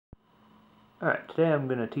Alright, today I'm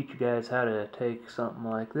going to teach you guys how to take something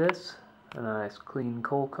like this, a nice clean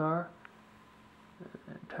coal car,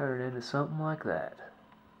 and turn it into something like that.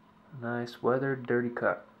 A nice weathered, dirty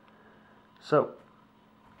car. So,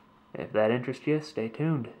 if that interests you, stay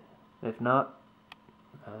tuned. If not,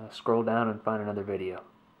 scroll down and find another video.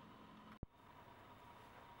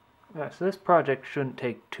 Alright, so this project shouldn't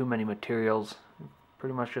take too many materials.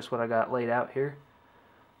 Pretty much just what I got laid out here.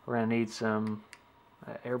 We're going to need some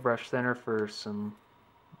airbrush thinner for some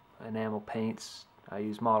enamel paints. I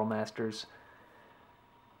use Model Masters.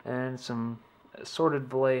 And some assorted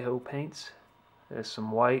Vallejo paints. There's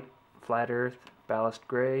some white, flat earth, ballast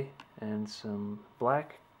gray, and some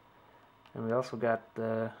black. And we also got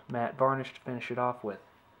the matte varnish to finish it off with.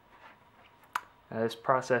 This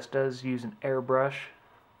process does use an airbrush,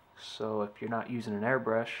 so if you're not using an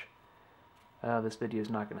airbrush, this video is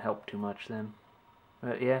not going to help too much then.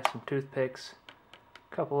 But yeah, some toothpicks,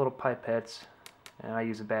 a couple little pipettes, and I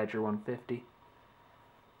use a Badger 150.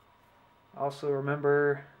 Also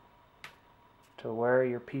remember to wear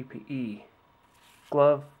your PPE.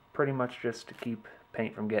 Glove, pretty much just to keep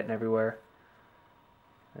paint from getting everywhere.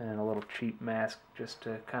 And a little cheap mask just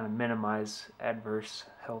to kind of minimize adverse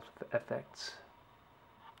health effects.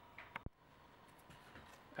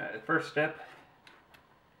 The first step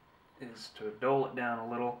is to dull it down a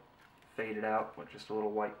little, fade it out with just a little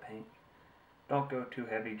white paint. Don't go too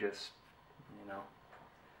heavy, just,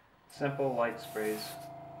 simple light sprays.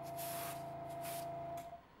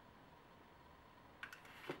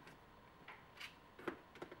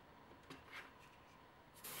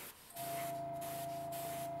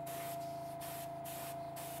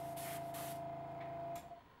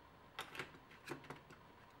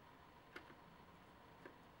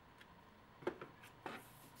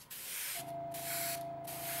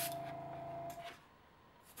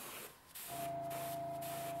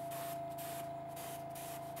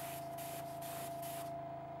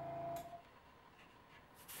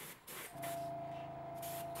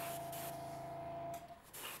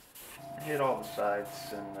 Hit all the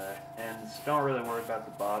sides and the ends. Don't really worry about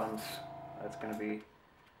the bottoms. That's going to be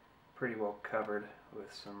pretty well covered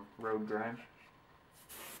with some road grime.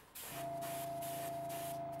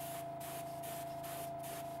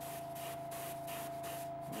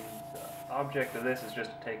 And the object of this is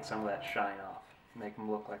just to take some of that shine off. Make them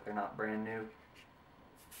look like they're not brand new.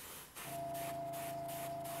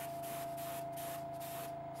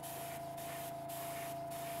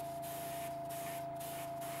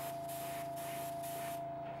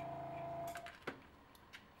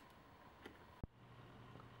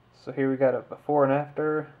 So here we got a before and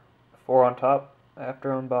after, before on top,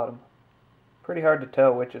 after on bottom. Pretty hard to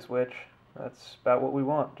tell which is which. That's about what we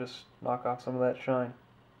want, just knock off some of that shine.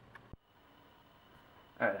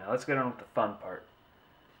 Alright, now let's get on with the fun part.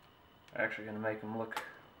 We're actually going to make them look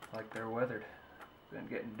like they're weathered and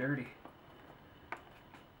getting dirty.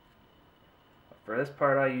 For this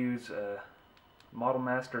part I use a Model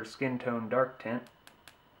Master Skin Tone Dark Tint.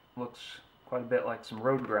 Looks quite a bit like some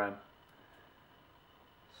road grime.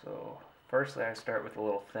 So, firstly I start with a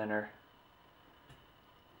little thinner.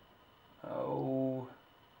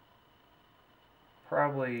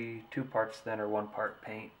 Probably 2 parts thinner, 1 part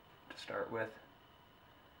paint to start with.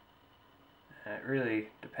 And it really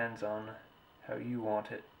depends on how you want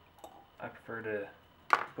it. I prefer to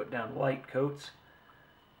put down light coats.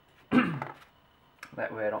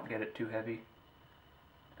 That way I don't get it too heavy.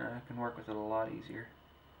 I can work with it a lot easier.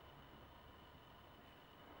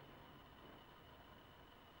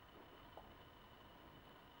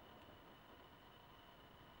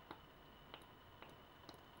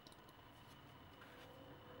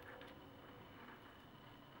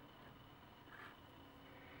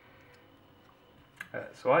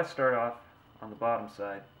 So I start off on the bottom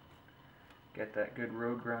side, get that good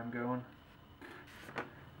road grime going.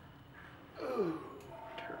 Ooh,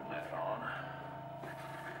 turn that on.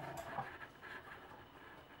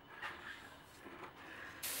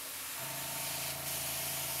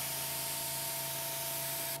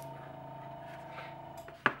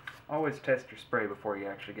 Always test your spray before you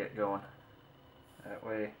actually get going. That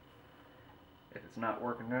way, if it's not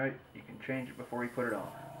working right, you can change it before you put it on.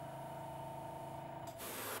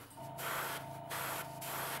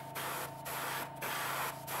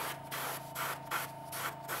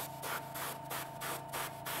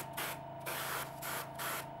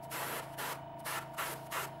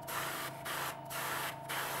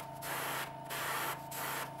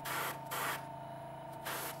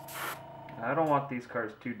 I don't want these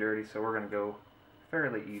cars too dirty, so we're going to go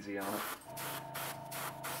fairly easy on it.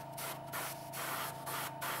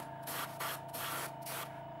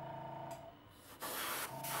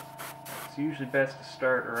 It's usually best to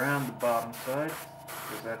start around the bottom side,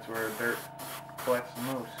 because that's where dirt collects the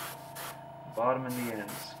most. Bottom and the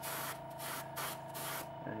ends.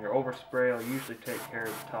 And your overspray will usually take care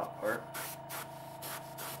of the top part.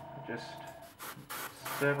 Just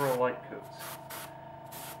several light coats.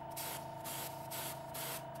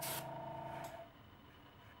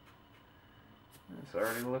 It's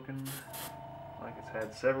already looking like it's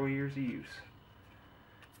had several years of use.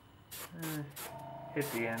 Hit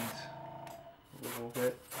the ends a little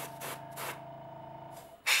bit.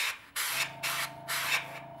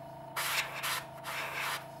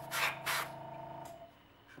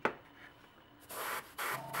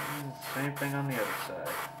 And same thing on the other side.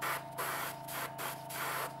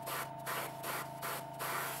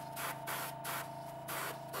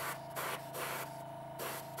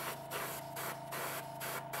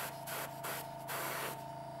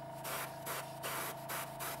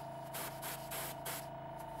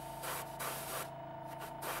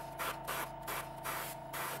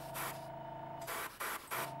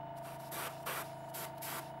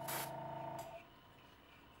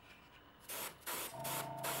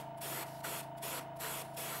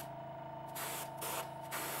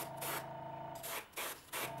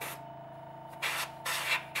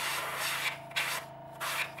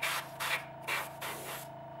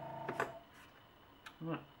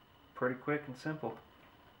 Pretty quick and simple.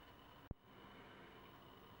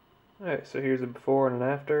 Alright, so here's a before and an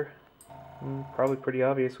after. Probably pretty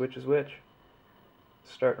obvious which is which.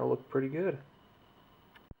 It's starting to look pretty good.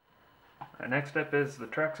 Alright, next up is the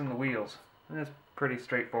trucks and the wheels. And it's pretty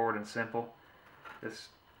straightforward and simple. Just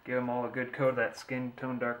give them all a good coat of that skin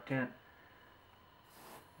tone dark tint.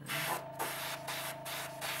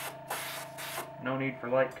 No need for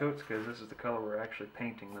light coats because this is the color we're actually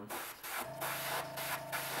painting them.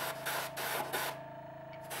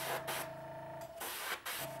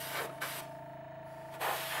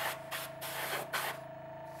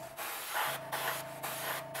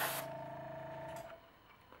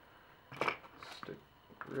 Just a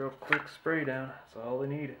real quick spray down, that's all they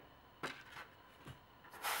need.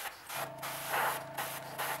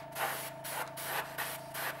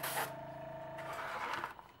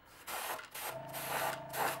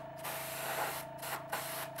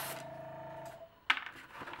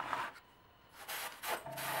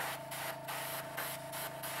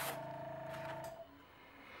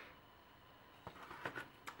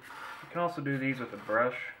 You can also do these with a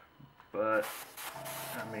brush, but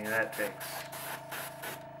I mean that takes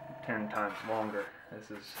 10 times longer.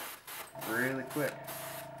 This is really quick.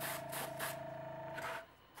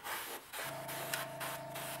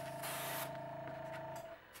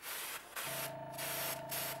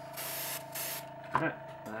 Alright,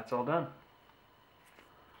 that's all done.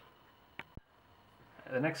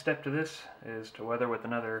 The next step to this is to weather with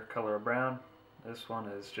another color of brown. This one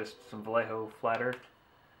is just some Vallejo flat earth.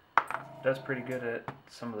 Does pretty good at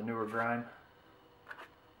some of the newer grime.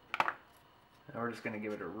 And we're just going to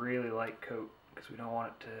give it a really light coat because we don't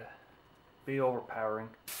want it to be overpowering.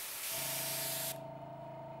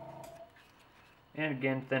 And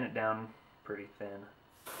again, thin it down pretty thin.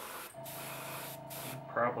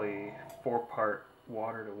 Probably 4-part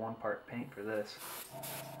water to 1-part paint for this.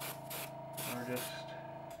 We're just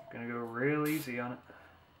going to go real easy on it.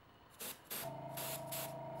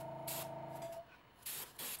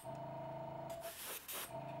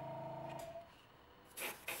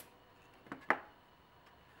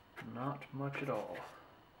 Not much at all.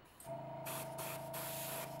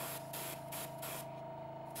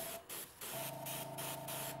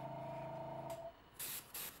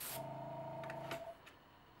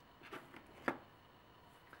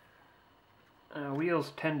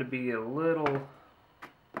 Wheels tend to be a little,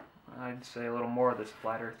 I'd say a little more of this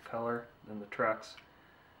flat earth color than the trucks.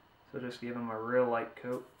 So just give them a real light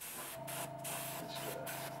coat. Just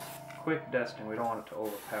a quick dusting, we don't want it to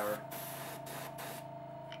overpower.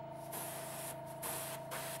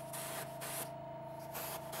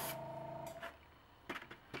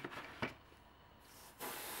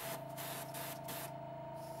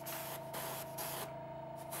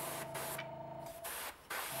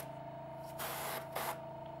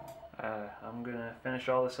 I'm going to finish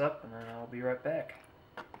all this up and then I'll be right back.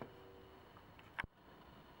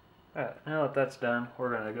 Alright, now that that's done,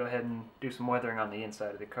 we're going to go ahead and do some weathering on the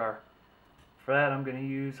inside of the car. For that I'm going to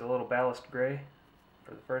use a little ballast gray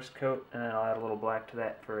for the first coat, and then I'll add a little black to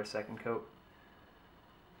that for a second coat.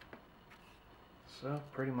 So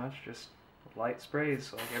pretty much just light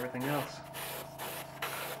sprays like everything else.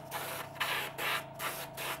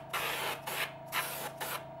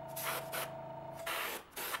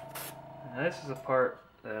 Now this is a part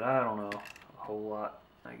that I don't know a whole lot,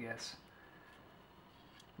 I guess.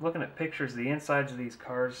 looking at pictures, the insides of these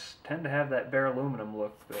cars tend to have that bare aluminum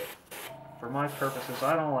look, but for my purposes,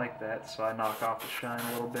 I don't like that, so I knock off the shine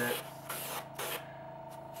a little bit.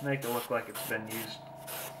 Make it look like it's been used.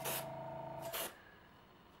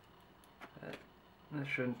 This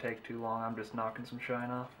shouldn't take too long, I'm just knocking some shine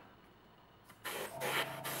off.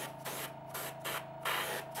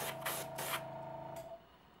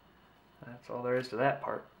 That's all there is to that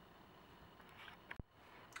part.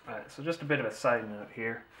 Alright, so just a bit of a side note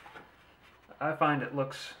here. I find it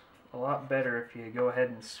looks a lot better if you go ahead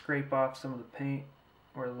and scrape off some of the paint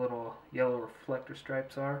where the little yellow reflector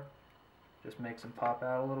stripes are. Just makes them pop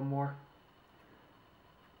out a little more.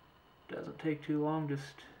 Doesn't take too long,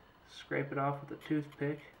 just scrape it off with a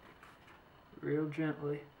toothpick real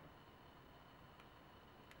gently.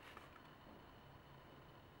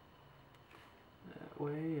 That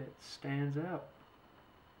way it stands out.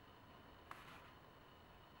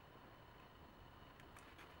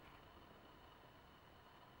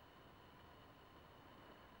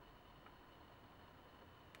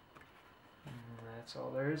 And that's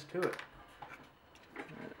all there is to it.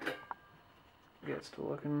 Gets to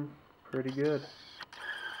looking pretty good.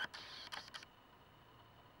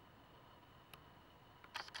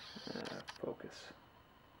 Focus.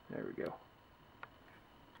 There we go.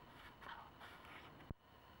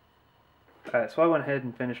 Alright, so I went ahead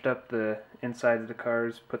and finished up the insides of the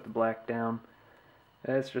cars, put the black down.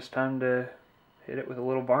 It's just time to hit it with a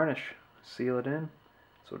little varnish, seal it in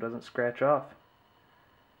so it doesn't scratch off.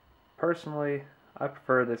 Personally, I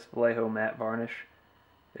prefer this Vallejo matte varnish.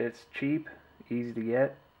 It's cheap, easy to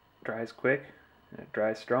get, dries quick, and it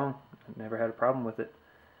dries strong. I've never had a problem with it.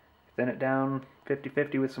 Thin it down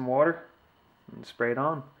 50-50 with some water and spray it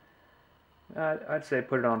on. I'd say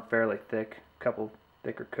put it on fairly thick, a couple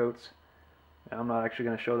thicker coats. I'm not actually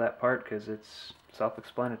going to show that part because it's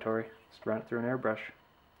self-explanatory. Just run it through an airbrush.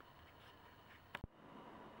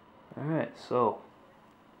 Alright, so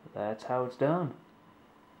that's how it's done.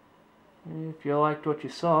 If you liked what you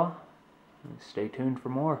saw, stay tuned for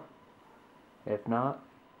more. If not,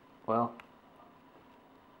 well,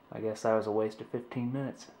 I guess that was a waste of 15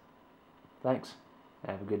 minutes. Thanks.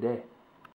 Have a good day.